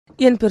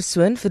Een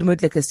persoon,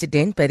 vermoedelik 'n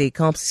student by die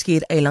Kaapse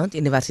Skiereilandse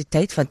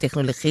Universiteit van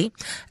Technologie,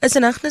 is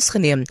in hegtenis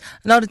geneem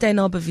nadat hy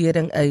na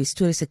beweering 'n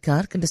historiese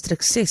kerk in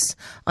Distrik Ses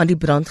aan die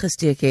brand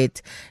gesteek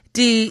het.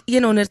 Die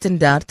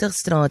 130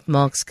 straat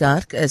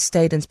Maakskerk is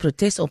tydens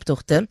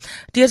protesoptogte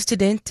deur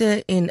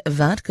studente en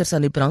werkers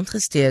aan die brand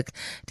gesteek.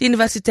 Die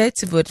universiteit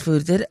se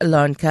woordvoerder,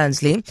 Lauren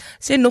Kansley,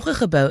 sê nog 'n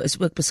gebou is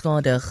ook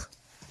beskadig.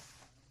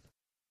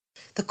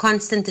 The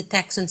constant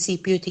attacks on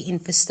CPUT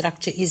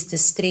infrastructure is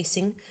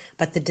distressing,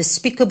 but the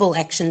despicable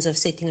actions of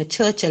setting a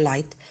church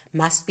alight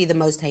must be the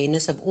most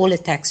heinous of all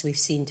attacks we've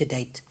seen to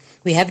date.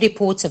 We have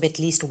reports of at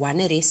least one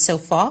arrest so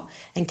far,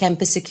 and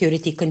campus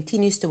security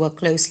continues to work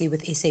closely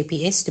with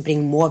SAPS to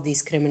bring more of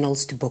these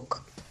criminals to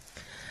book.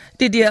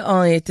 Die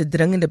DA het 'n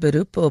dringende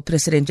beroep op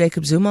president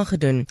Jacob Zuma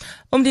gedoen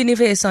om die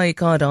nuwe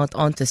SAIK-raad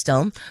aan te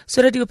stel,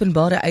 sodat die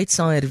openbare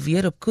uitsaaier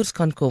weer op koers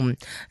kan kom.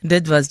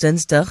 Dit was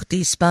Dinsdag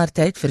die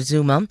spertyd vir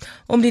Zuma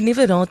om die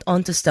nuwe raad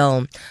aan te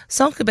stel.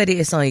 Sake by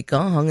die SAIK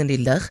hang in die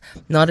lug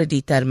nadat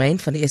die termyn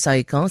van die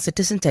SAIK se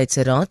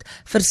tussentydse raad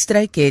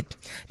verstryk het.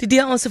 Die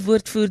DA se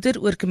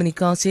woordvoerder oor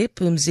kommunikasie,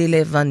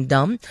 Pumzile van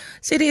Dam,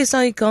 sê die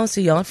SAIK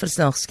se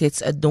jaarverslag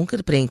skets 'n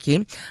donker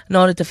prentjie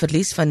nadat 'n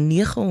verlies van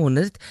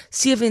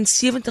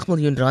 977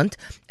 miljoen rand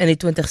in die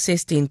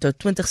 2016 tot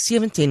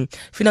 2017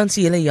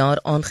 finansiële jaar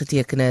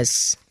aangeteken is.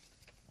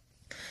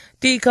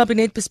 Die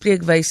kabinet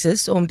bespreek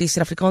wyses om die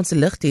Suid-Afrikaanse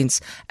lugdiens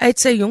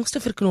uit sy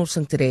jongste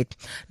verknorsing te red,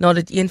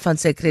 nadat een van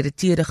sy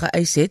krediteure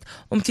geëis het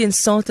om teen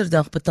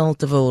Saterdag betaal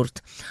te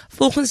word.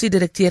 Volgens die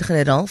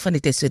direkteur-generaal van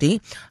die Tesourie,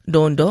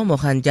 Dondo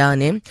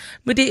Mohanjane,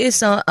 moet die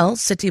SAL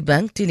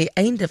Citibank teen die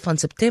einde van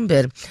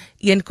September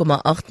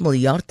 1,8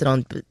 miljard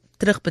rand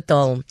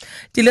terugbetaal.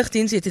 Die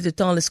lugdiens het 'n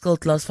totale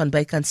skuldlas van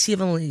bykans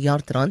 7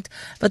 miljard rand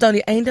wat aan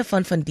die einde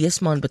van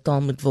dese maand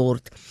betaal moet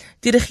word.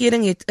 Die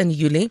regering het in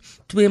Julie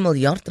 2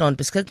 miljard rand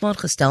beskikbaar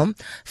gestel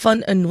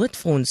van 'n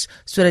noodfonds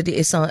sodat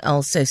die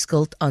SAL sy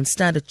skuld aan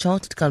Standard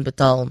Chartered kan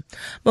betaal.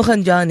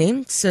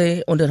 Mohanjane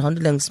sê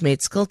onderhandelings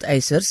met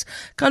skuldeisers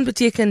kan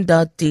beteken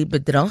dat die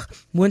bedrag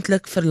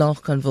moontlik verlaag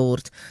kan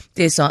word.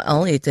 Die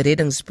SAL het 'n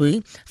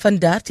reddingsboei van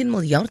 13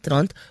 miljard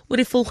rand oor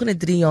die volgende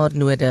 3 jaar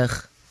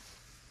nodig.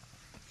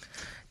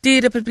 Die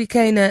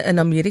Republikeine in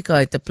Amerika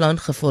het 'n plan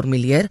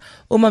geformuleer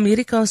om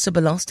Amerika se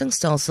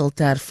belastingstelsel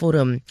te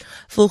hervorm.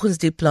 Volgens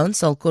die plan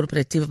sal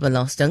korporatiewe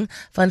belasting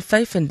van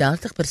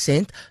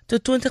 35%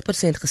 tot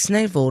 20%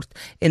 gesny word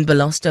en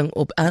belasting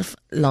op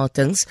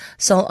erflatings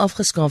sal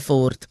afgeskaaf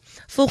word.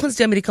 Volgens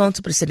die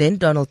Amerikaanse president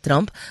Donald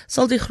Trump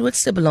sal die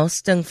grootste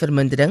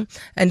belastingvermindering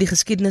in die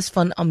geskiedenis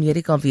van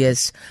Amerika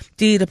wees.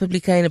 Die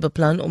Republikeine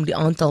beplan om die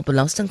aantal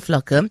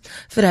belastingvlakke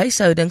vir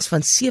huishoudings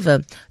van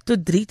 7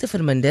 tot 3 te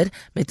verminder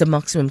met 'n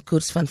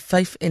maksimumkoers van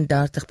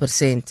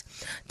 35%.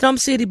 Trump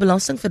sê die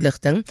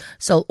belastingverligting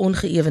sal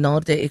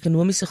ongeëwenaarde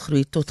ekonomiese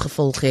groei tot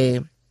gevolg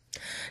hê.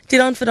 Die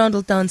rand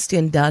verhandel tans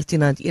teen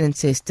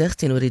R13.61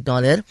 teenoor die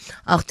dollar,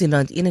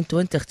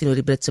 R18.21 teenoor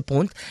die Britse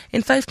pond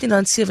en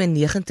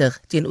R15.97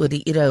 teenoor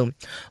die euro.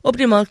 Op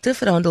die markte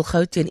verhandel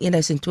goud teen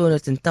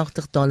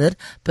 $1,280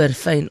 per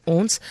fyn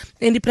ons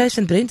en die prys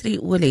van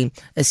Brent-olie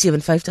is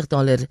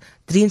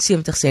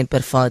 $57.73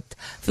 per vat.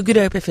 Vir Good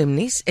Hope FM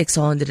nuus, ek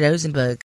is Rosenberg.